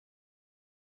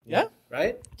Yeah?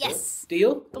 Right? Yes.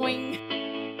 Deal? Boing.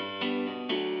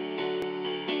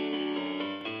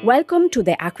 Welcome to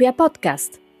the Acquia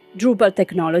podcast, Drupal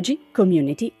technology,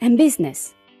 community, and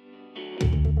business.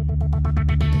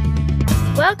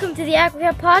 Welcome to the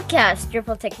Acquia podcast,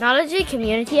 Drupal technology,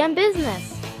 community, and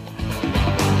business.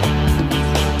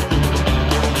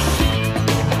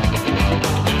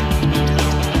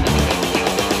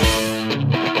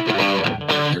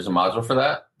 There's a module for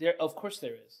that? Of course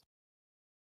there is.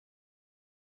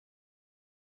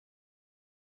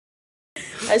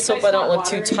 I just hope I don't look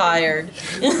too tired.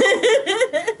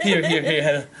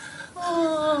 Here.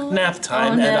 Nap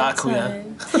time at Acquia.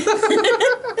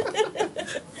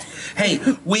 Hey,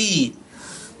 we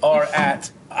are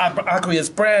at Acquia's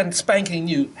brand spanking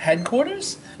new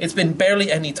headquarters. It's been barely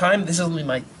any time. This is only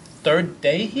my third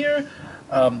day here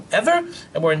ever,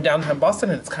 and we're in downtown Boston,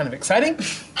 and it's kind of exciting.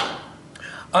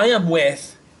 I am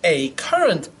with a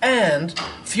current and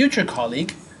future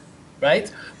colleague, right?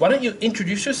 Why don't you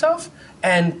introduce yourself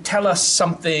and tell us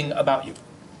something about you?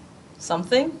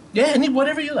 Something? Yeah,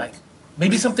 whatever you like.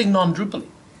 Maybe something non-Drupal-y.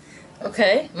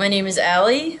 Okay, my name is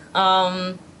Ally.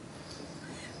 My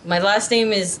last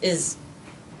name is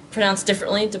pronounced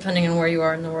differently depending on where you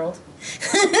are in the world.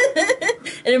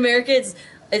 In America,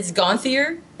 it's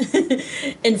Gonthier.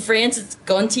 In France, it's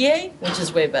Gonthier, which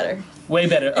is way better. Way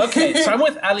better. Okay, so I'm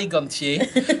with Ally Gonthier.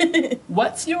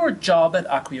 What's your job at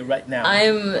Acquia right now?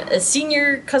 I'm a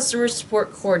senior customer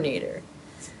support coordinator,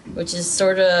 which is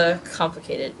sort of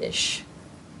complicated-ish,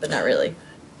 but not really.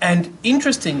 And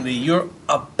interestingly, you're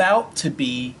about to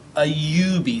be a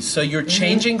UB, so you're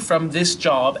changing from this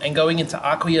job and going into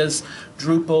Acquia's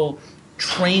Drupal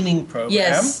training program.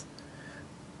 Yes.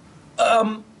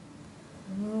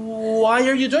 Why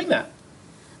are you doing that?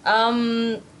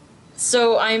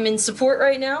 So I'm in support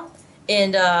right now,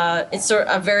 and it's sort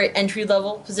of a very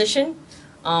entry-level position.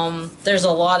 There's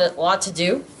a lot to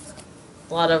do,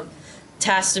 a lot of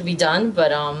tasks to be done, but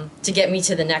to get me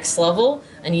to the next level,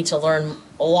 I need to learn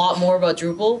a lot more about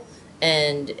Drupal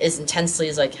and as intensely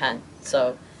as I can.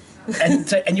 So.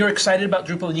 and you're excited about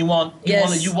Drupal, and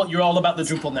you're all about the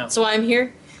Drupal now. So I'm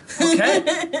here. Okay.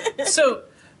 So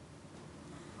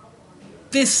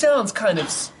this sounds kind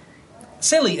of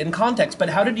silly in context, but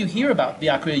how did you hear about the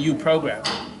Acquia U program?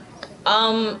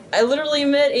 I literally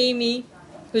met Amy,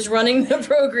 who's running the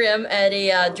program at a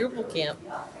Drupal camp,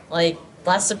 like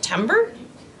last September,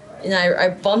 and I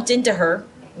bumped into her.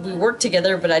 We worked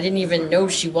together, but I didn't even know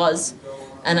she was,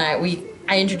 and she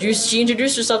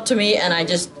introduced herself to me, and I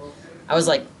was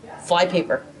like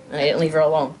flypaper, and I didn't leave her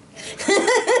alone.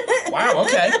 Wow.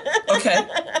 Okay.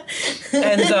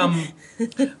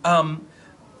 And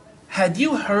had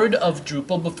you heard of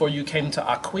Drupal before you came to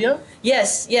Acquia?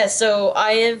 Yes. So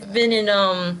I have been in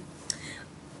a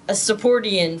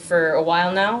supportian for a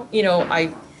while now. You know,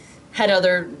 I had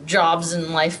other jobs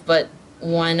in life, but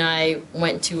when I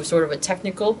went to sort of a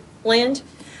technical land,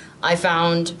 I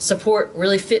found support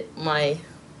really fit my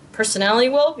personality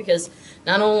well, because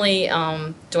not only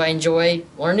do I enjoy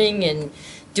learning and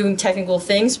doing technical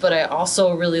things, but I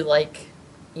also really like,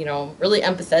 really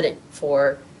empathetic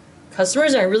for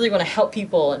customers. I really want to help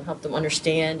people and help them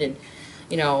understand, and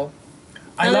not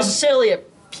necessarily a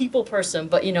people person,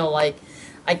 but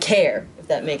I care, if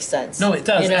that makes sense. No, it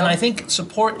does. And I think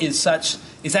support is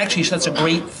actually such a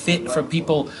great fit for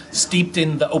people steeped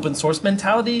in the open source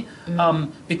mentality,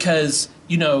 because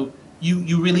you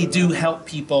really do help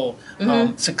people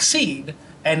succeed,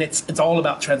 and it's all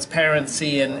about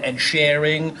transparency and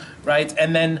sharing, right?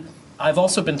 And then I've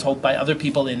also been told by other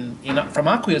people from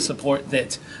Acquia support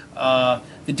that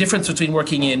the difference between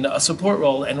working in a support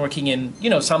role and working in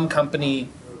some company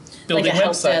building like a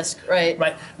help websites, desk, right?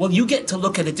 Right. Well, you get to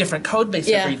look at a different code base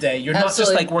every day. You're not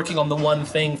just like working on the one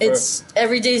thing. It's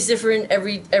every day's different.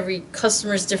 Every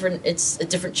customer's different. It's a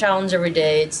different challenge every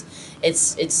day.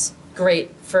 It's great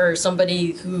for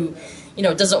somebody who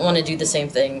doesn't want to do the same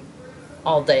thing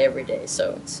all day every day.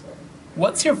 So it's.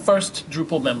 What's your first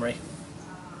Drupal memory?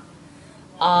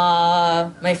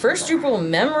 My first Drupal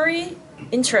memory?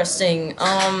 Interesting.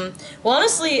 Well,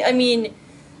 honestly, I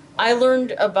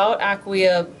learned about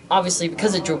Acquia, obviously,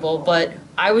 because of Drupal, but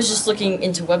I was just looking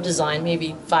into web design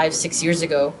maybe 5-6 years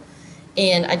ago,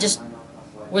 and I just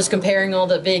was comparing all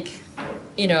the big,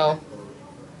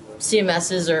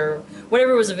 CMSs or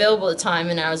whatever was available at the time,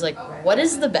 and I was like, what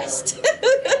is the best?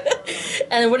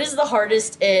 And what is the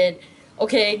hardest? And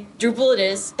okay, Drupal it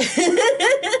is.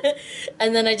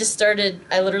 And then I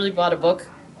literally bought a book,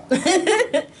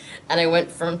 and I went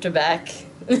front to back.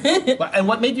 And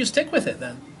what made you stick with it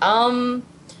then? I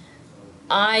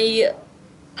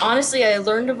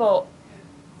learned about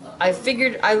I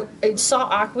figured I saw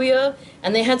Acquia,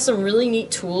 and they had some really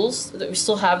neat tools that we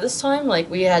still have this time. Like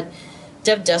we had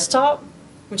Dev Desktop,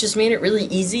 which just made it really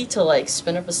easy to like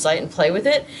spin up a site and play with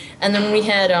it. And then we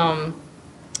had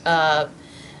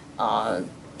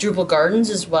Drupal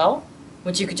Gardens as well,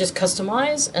 which you could just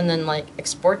customize and then like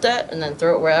export that and then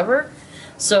throw it wherever.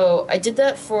 So I did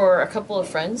that for a couple of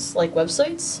friends, like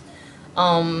websites.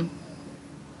 And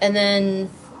then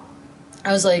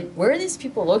I was like, where are these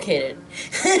people located?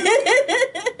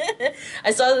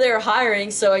 I saw that they were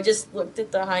hiring, so I just looked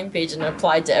at the hiring page and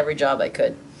applied to every job I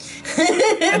could.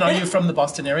 And are you from the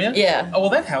Boston area? Yeah. Oh,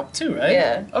 well, that helped too, right?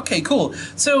 Yeah. Okay, cool.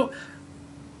 So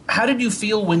how did you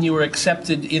feel when you were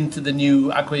accepted into the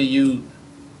new Acquia U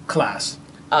class?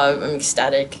 I'm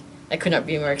ecstatic. I could not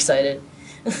be more excited.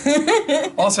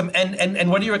 Awesome. And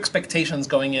what are your expectations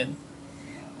going in?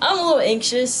 I'm a little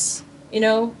anxious, you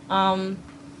know.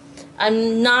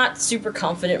 I'm not super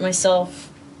confident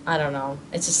myself. I don't know.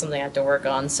 It's just something I have to work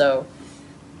on. So,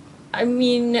 I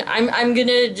mean, I'm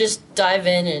gonna just dive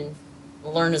in and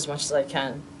learn as much as I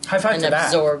can. High five and to that.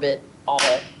 Absorb it all.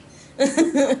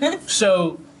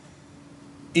 So,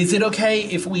 is it okay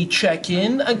if we check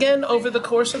in again over the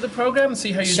course of the program and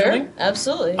see how you're doing? Sure,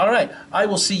 absolutely. All right. I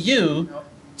will see you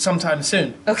sometime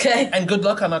soon. Okay. And good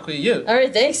luck on Acquia U. All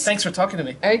right, thanks. Thanks for talking to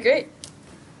me. All right, great.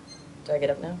 Do I get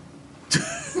up now?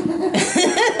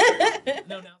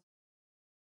 No.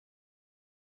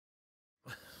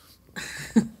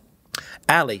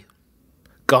 Ally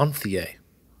Gonthier.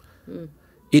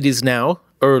 It is now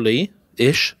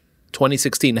early-ish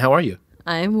 2016. How are you?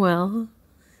 I'm well.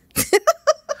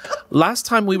 Last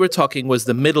time we were talking was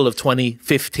the middle of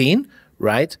 2015,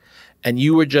 right? And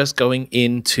you were just going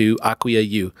into Acquia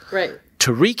U. Right.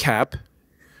 To recap,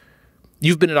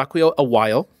 you've been at Acquia a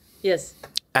while, Yes.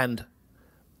 and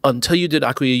until you did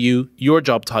Acquia U, your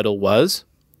job title was?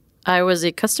 I was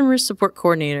a customer support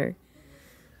coordinator.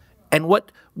 And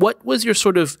what was your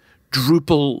sort of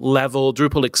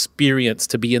Drupal experience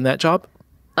to be in that job?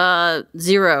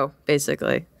 0,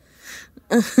 basically.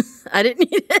 I didn't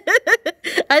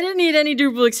need any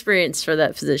Drupal experience for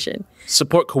that position.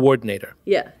 Support coordinator.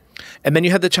 Yeah. And then you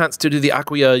had the chance to do the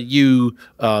Acquia U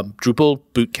Drupal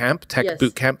bootcamp, tech Yes.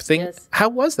 bootcamp thing. Yes. How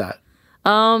was that?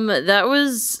 That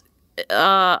was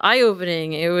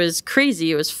eye-opening. It was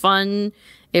crazy. It was fun.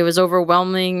 It was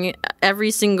overwhelming.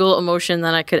 Every single emotion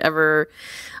that I could ever.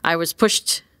 I was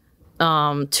pushed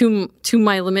to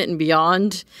my limit and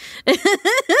beyond.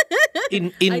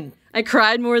 I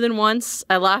cried more than once.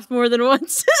 I laughed more than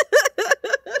once.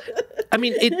 I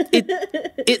mean,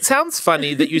 it sounds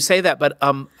funny that you say that, but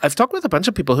I've talked with a bunch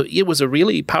of people who it was a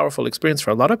really powerful experience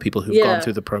for a lot of people who've gone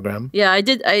through the program. Yeah, I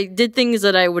did things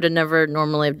that I would have never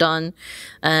normally have done,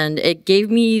 and it gave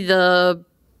me the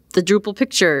Drupal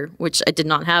picture, which I did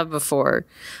not have before,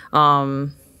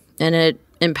 and it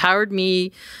empowered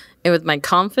me with my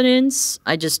confidence.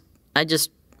 I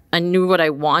knew what I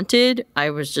wanted.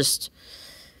 It was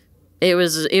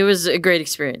a great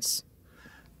experience.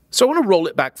 So I want to roll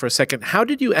it back for a second. How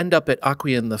did you end up at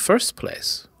Acquia in the first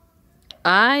place?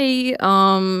 I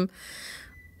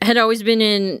had always been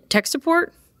in tech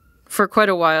support for quite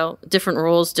a while, different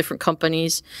roles, different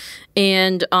companies,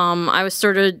 and I was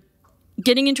sort of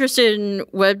getting interested in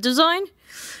web design,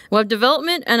 web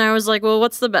development, and I was like, well,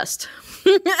 what's the best?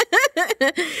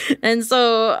 And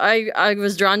so I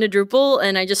was drawn to Drupal,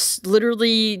 and I just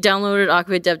literally downloaded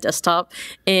Acquia Dev Desktop,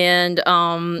 and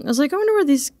I was like, I wonder where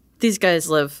these guys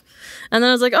live. And then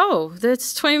I was like, oh,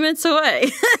 that's 20 minutes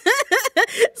away.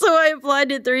 So I applied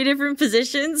to 3 different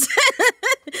positions.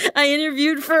 I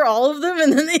interviewed for all of them,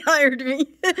 and then they hired me.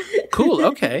 Cool.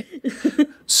 Okay.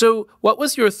 So what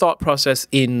was your thought process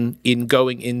in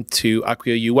going into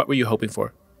Acquia U? What were you hoping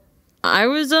for? I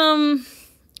wasn't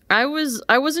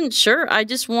sure. I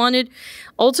just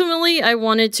ultimately I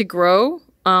wanted to grow,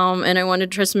 and I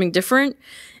wanted to try something different.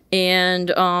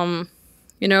 And,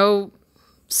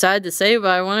 sad to say, but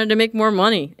I wanted to make more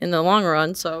money in the long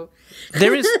run. So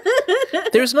there's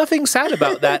nothing sad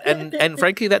about that, and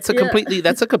frankly, that's a completely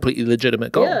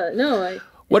legitimate goal. Yeah, no.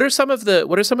 What are some of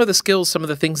the skills, some of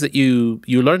the things that you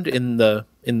learned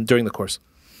during the course?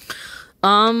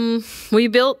 We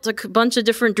built a bunch of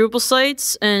different Drupal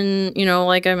sites, and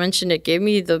like I mentioned, it gave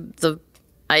me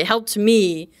it helped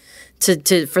me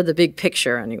for the big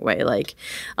picture anyway. Like,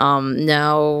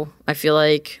 now I feel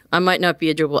like I might not be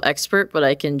a Drupal expert, but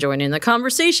I can join in the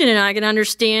conversation and I can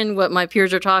understand what my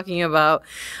peers are talking about.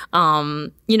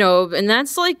 And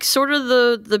that's like sort of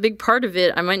the big part of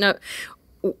it. I might not,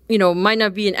 might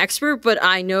not be an expert, but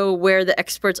I know where the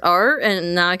experts are,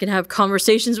 and now I can have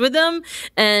conversations with them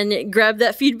and grab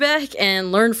that feedback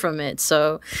and learn from it.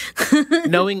 So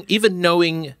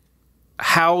knowing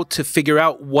how to figure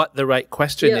out what the right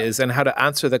question is and how to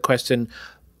answer the question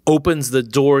opens the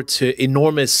door to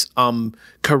enormous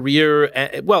career,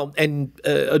 and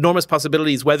enormous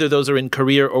possibilities, whether those are in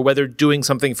career or whether doing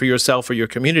something for yourself or your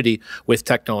community with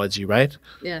technology, right?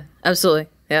 Yeah, absolutely.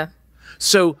 Yeah.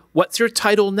 So what's your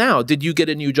title now? Did you get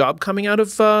a new job coming out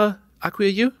of Acquia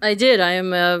U? I did. I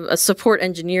am a support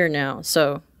engineer now.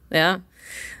 So, yeah.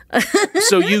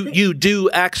 So you do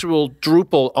actual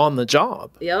Drupal on the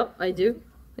job? Yep, I do.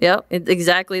 Yeah,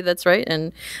 exactly. That's right.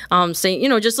 And saying,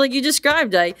 just like you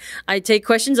described, I take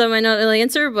questions I might not really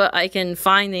answer, but I can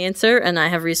find the answer, and I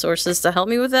have resources to help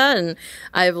me with that. And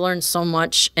I've learned so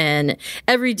much, and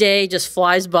every day just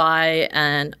flies by.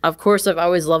 And of course, I've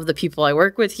always loved the people I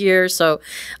work with here. So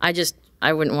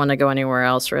I wouldn't want to go anywhere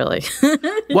else, really.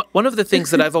 One of the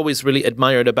things that I've always really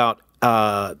admired about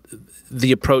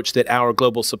the approach that our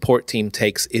global support team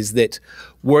takes is that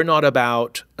we're not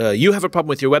about, you have a problem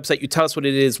with your website, you tell us what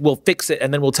it is, we'll fix it,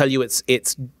 and then we'll tell you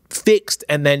it's fixed,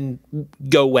 and then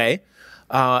go away.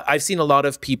 I've seen a lot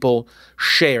of people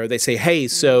share. They say, hey,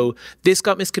 so this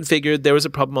got misconfigured. There was a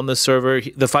problem on the server.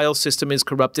 The file system is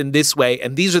corrupt in this way,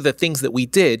 and these are the things that we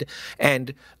did.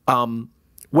 And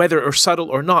whether or subtle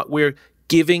or not, we're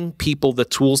giving people the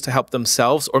tools to help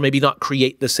themselves, or maybe not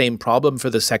create the same problem for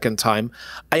the second time.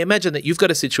 I imagine that you've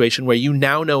got a situation where you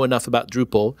now know enough about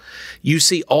Drupal. You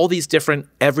see all these different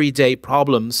everyday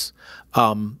problems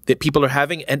that people are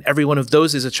having, and every one of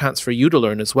those is a chance for you to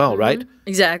learn as well, right?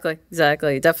 Exactly,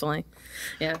 definitely.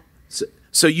 Yeah.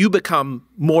 So you become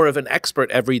more of an expert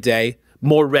every day,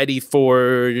 more readier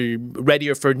for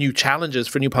new challenges,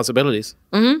 for new possibilities.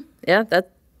 Yeah,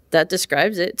 that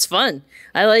describes it. It's fun.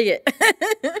 I like it.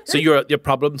 So you're a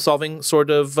problem-solving sort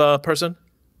of person?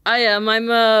 I am. I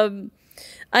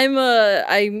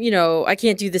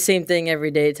can't do the same thing every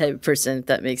day type of person, if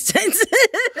that makes sense.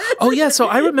 Oh, yeah. So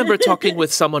I remember talking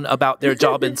with someone about their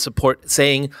job in support,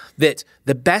 saying that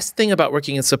the best thing about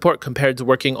working in support compared to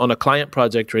working on a client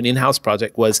project or an in-house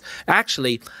project was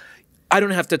actually, I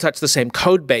don't have to touch the same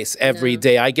code base every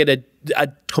day. I get a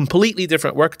completely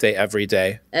different workday every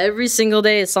day. Every single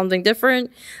day is something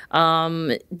different.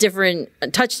 Different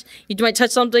touch. You might touch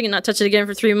something and not touch it again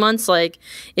for 3 months. Like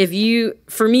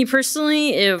for me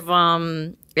personally, if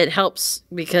it helps,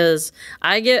 because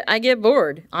I get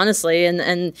bored, honestly, and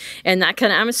that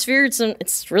kind of atmosphere,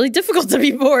 it's really difficult to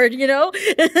be bored,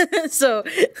 So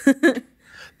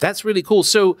that's really cool.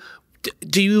 So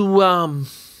do you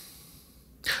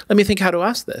let me think how to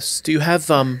ask this. Do you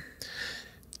have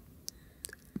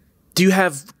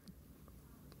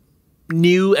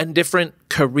new and different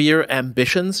career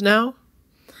ambitions now?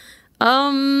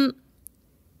 No,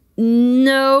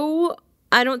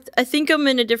 I don't. I think I'm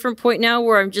in a different point now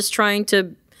where I'm just trying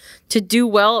to do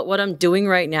well at what I'm doing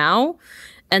right now.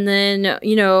 And then,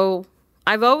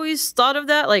 I've always thought of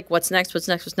that, like, what's next?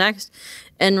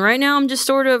 And right now I'm just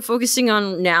sort of focusing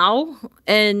on now,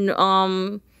 and,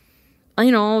 I'll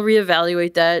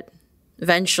reevaluate that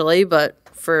eventually, but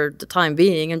for the time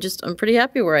being, I'm pretty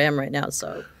happy where I am right now.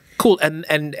 So cool. And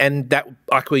that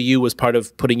Acquia U was part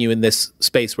of putting you in this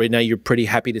space where now you're pretty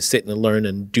happy to sit and learn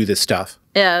and do this stuff.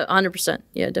 Yeah, 100%.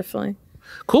 Yeah, definitely.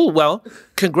 Cool. Well,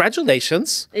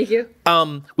 congratulations. Thank you.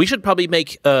 We should probably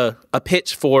make a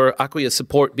pitch for Acquia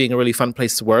support being a really fun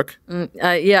place to work.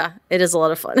 Yeah, it is a lot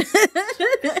of fun.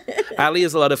 Ally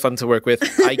is a lot of fun to work with.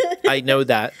 I know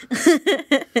that.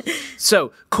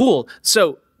 So cool.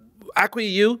 So Acquia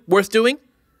U, worth doing?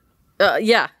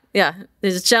 Yeah. It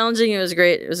was challenging. It was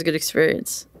great. It was a good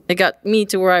experience. It got me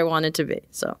to where I wanted to be.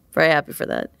 So very happy for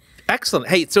that. Excellent.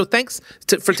 Hey, so thanks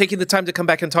for taking the time to come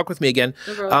back and talk with me again.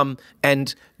 No problem.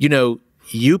 And,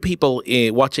 you people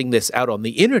watching this out on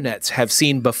the internet have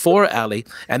seen before Ally,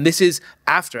 and this is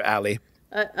after Ally.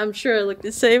 I'm sure I look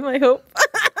the same, I hope.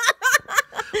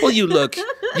 Well, you look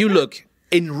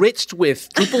enriched with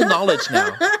Drupal knowledge now.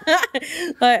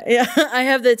 Yeah, I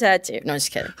have the tattoo. No,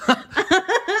 just kidding.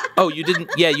 Oh, you didn't?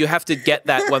 Yeah, you have to get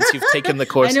that once you've taken the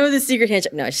course. I know the secret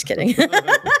handshake. No, just kidding.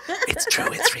 It's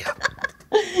true. It's real.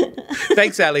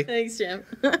 Thanks, Ally. Thanks, Jim.